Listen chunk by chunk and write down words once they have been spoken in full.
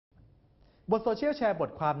บนโซเชียลแชร์บ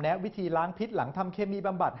ทความแนะวิธีล้างพิษหลังทำเคมีบ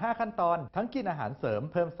ำบัด 5 ขั้นตอนทั้งกินอาหารเสริม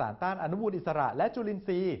เพิ่มสารต้านอนุมูลอิสระและจุลินท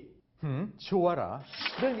รีย์ชัวร์เหรอ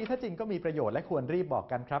เรื่องนี้ถ้าจริงก็มีประโยชน์และควรรีบบอก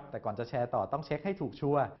กันครับแต่ก่อนจะแชร์ต่อต้องเช็คให้ถูกชั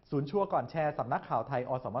วร์ศูนย์ชัวร์ก่อนแชร์สำนักข่าวไทย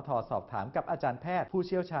อสมทสอบถามกับอาจารย์แพทย์ผู้เ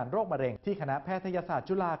ชี่ยวชาญโรคมะเร็งที่คณะแพทยศาสตร์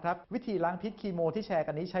จุฬาครับวิธีล้างพิษคีโมที่แชร์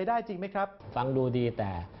กันนี้ใช้ได้จริงไหมครับฟังดูดีแ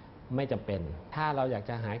ต่ไม่จำเป็นถ้าเราอยาก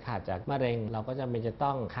จะหายขาดจากมะเร็งเราก็จำเป็นจะ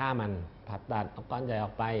ต้องฆ่ามันผ่าตัดเอาก้อนใหญ่อ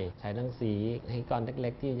อกไปใช้รังสีให้ก้อนเล็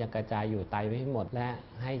กๆที่ยังกระจายอยู่ไตไว้ให้หมดและ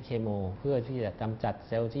ให้เคมีเพื่อที่จะกำจัดเ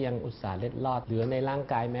ซลล์ที่ยังอุตส่าห์เล็ดลอดเหลือในร่าง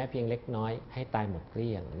กายแม้เพียงเล็กน้อยให้ตายหมดเก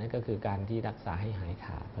ลี้ยงนั่นก็คือการที่รักษาให้หายข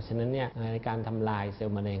าดเพราะฉะนั้นเนี่ยในการทำลายเซล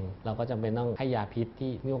ล์มะเร็งเราก็จำเป็นต้องให้ยาพิษ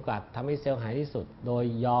ที่มีโอกาสทำให้เซลล์หายที่สุดโดย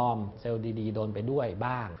ยอมเซลล์ดีๆโดนไปด้วย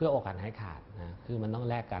บ้างเพื่อโอกาสหายขาดคือมันต้อง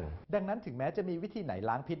แลกกันดังนั้นถึงแม้จะมีวิธีไหน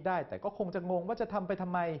ล้างพิษได้แต่ก็คงจะงงว่าจะทำไปทำ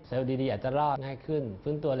ไมเซลล์ดีๆอาจจะรอดง่ายขึ้น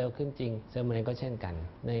ฟื้นตัวเร็วขึ้นจริงเซลล์มะเร็งก็เช่นกัน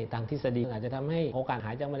ในทางทฤษฎีอาจจะทำให้โอกาสห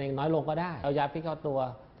ายจากมะเร็งน้อยลงก็ได้เอายาพิษเข้าตัว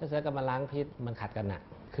ถ้าใช้กับมาล้างพิษมันขัดกันนะ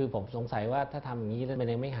คือผมสงสัยว่าถ้าทำอย่างนี้แล้วมะเ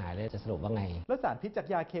ร็งไม่หายเลยจะสรุปว่าไงแล้วสารพิษจาก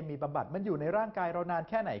ยาเคมีบำบัดมันอยู่ในร่างกายเรานาน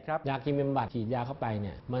แค่ไหนครับยาเคมีบำบัดฉีดยาเข้าไปเ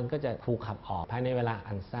นี่ยมันก็จะถูกขับออกภายในเวลา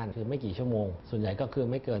อันสั้นคือไม่กี่ชั่วโมงส่วนใหญ่ก็คือ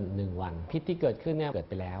ไม่เกิน1 วันพิษที่เกิดขึ้นเนี่ยเกิด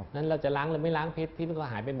ไปแล้วนั้นเราจะล้างหรือไม่ล้างพิษมันก็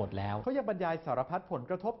หายไปหมดแล้วเขายังบรรยายสารพัดผล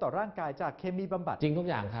กระทบต่อร่างกายจากเคมีบำบัดจริงทุก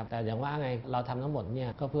อย่างครับแต่อย่างว่าไงเราทำทั้งหมดเนี่ย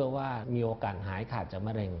ก็เพื่อว่ามีโอกาสหายขาดจากม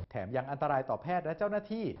ะเร็งแถมยังอันตรายต่อแพทย์และเจ้าหน้า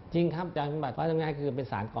ที่จริงครับยาบำบัดว่าง่ายคือเป็น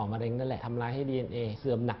สารก่อมะเร็งนั่นแหละทำลายให้ DNA เ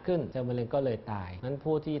สื่อมหนักขึ้นเซลล์มะเร็งก็เลยตายนั้น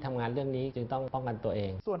ผู้ที่ทำงานเรื่องนี้จึงต้องป้องกันตัวเอ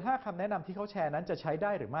งส่วน5คำแนะนำที่เขาแชร์นั้นจะใช้ไ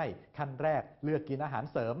ด้หรือไม่ขั้นแรกเลือกกินอาหาร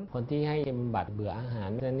เสริมคนที่ให้เคมีบำบัดเบื่ออาหาร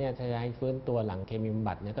นั้นเนี่ยจะให้ฟื้นตัวหลังเคมีบำ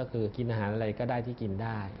บัดเนี่ยก็คือกินอาหารอะไรก็ได้ที่กินไ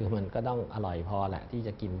ด้คือมันก็ต้องอร่อยพอแหละที่จ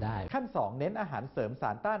ะกินได้ขั้น2เน้นอาหารเสริมส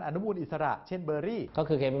ารต้านอนุมูลอิสระเช่นเบอร์รี่ก็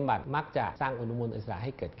คือเคมีบำบัดมักจะสร้างอนุมูลอิสระใ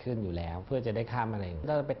ห้เกิดขึ้นอยู่แล้วเพื่อจะได้ฆ่ามะเร็ง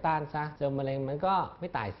ถ้าเราไปต้านซะเซลล์มะเร็งมันก็ไม่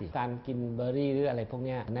ตายสิการกินเบอร์รี่หรืออะไรพวก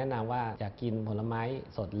นี้แนะนำว่าจะกินผลไม้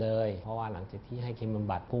สดเลยเพราะว่าหลังจากที่ให้เคมีบ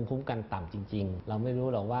ำบัดภูมิคุ้มกันต่ำจริงๆเราไม่รู้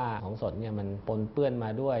หรอกว่าของสดเนี่ยมันปนเปื้อนมา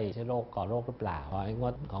ด้วยเชื้อโรคก่อโรคหรือเปล่าขอให้ง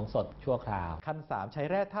ดของสดชั่วคราวขั้น3ใช้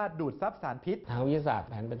แร่ธาตุดูดซับสารพิษทางวิทยาศาสตร์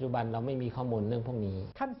แผนปัจจุบันเราไม่มีข้อมูลเรื่องพวกนี้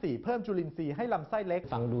ขั้น4เพิ่มจุลินทรีย์ให้ลำไส้เล็ก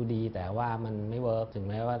ฟังดูดีแต่ว่ามันไม่เวิร์กถึง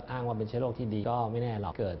แม้ว่าอ้างว่าเป็นเชื้อโรคที่ดีก็ไม่แน่หร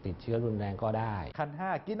อกเกิดติดเชื้อรุนแรงก็ได้ขั้น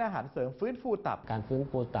5กินอาหารเสริมฟื้นฟูตับการฟื้น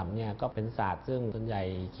ฟูตับเนี่ยก็เป็นศาสตร์ซึ่งส่วนใหญ่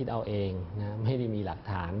คิดเอาเองนะไม่ได้มีหลัก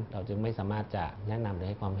ฐานเราจึงไม่สามารถจะแนะนำหรือ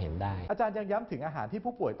ให้ความเห็นได้อาจารย์ยังย้ำถึงอาหารที่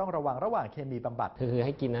ผู้ป่วยต้องระวังระหว่างเคมีบำบัดคือใ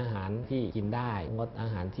ห้กินอาหารที่กินได้งดอา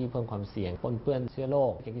หารที่เพิ่มความเสี่ยงปนเปื้อนเชื้อโร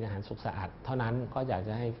คกินอาหารสุกสะอาดเท่านั้นก็อยากจ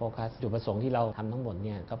ะให้โฟกัสจุดประสงค์ที่เราทำทั้งหมดเ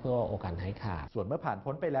นี่ยก็เพื่อโอกาสหายขาดส่วนเมื่อผ่าน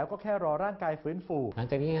พ้นไปแล้วก็แค่รอร่างกายฟื้นฟูหลัง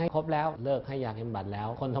จากนี้ให้ครบแล้วเลิกให้ยาเคมีบำบัดแล้ว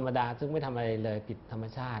คนธรรมดาซึ่งไม่ทำอะไรเลยผิดธรรม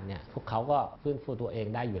ชาติเนี่ยพวกเขาก็ฟื้นฟูตัวเอง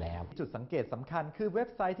ได้อยู่แล้วจุดสังเกตสำคัญคือเว็บ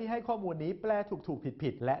ไซต์ที่ให้ข้อมูลนี้แปลถูกผิ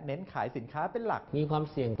ดและเน้นขายสินค้าเป็นหลักมีความ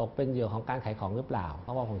เสี่ยงตกเป็นเหยื่อของการขายของหรือเปล่าเพ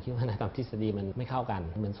ราะว่าผมคิดว่าในตามทฤษฎีมันไม่เข้ากัน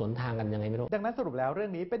เหมือนสวนทางกันยังไงไม่รู้ดังนั้นสรุปแล้วเรื่อ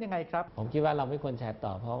งนี้เป็นยังไงครับผมคิดว่าเราไม่ควรแชร์ต่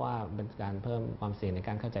อเพราะว่าเป็นการเพิ่มความเสี่ยงในก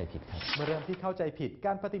ารเข้าใจผิดครับเมื่อเรื่องที่เข้าใจผิดก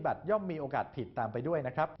ารปฏิบัติย่อมมีโอกาสผิดตามไปด้วยน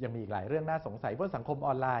ะครับยังมีอีกหลายเรื่องน่าสงสัยบนสังคมอ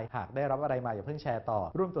อนไลน์หากได้รับอะไรมาอย่าเพิ่งแชร์ต่อ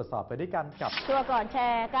ร่วมตรวจสอบไปด้วยกันกับตัวก่อนแช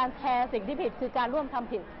ร์การแชร์สิ่งที่ผิดคือการร่วมท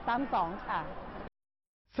ำผิดซ้ำสองค่ะ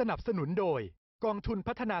สนับสนุนโดยกองทุน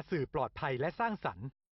พัฒนาสื่อปลอดภัยและสร้างสรรค์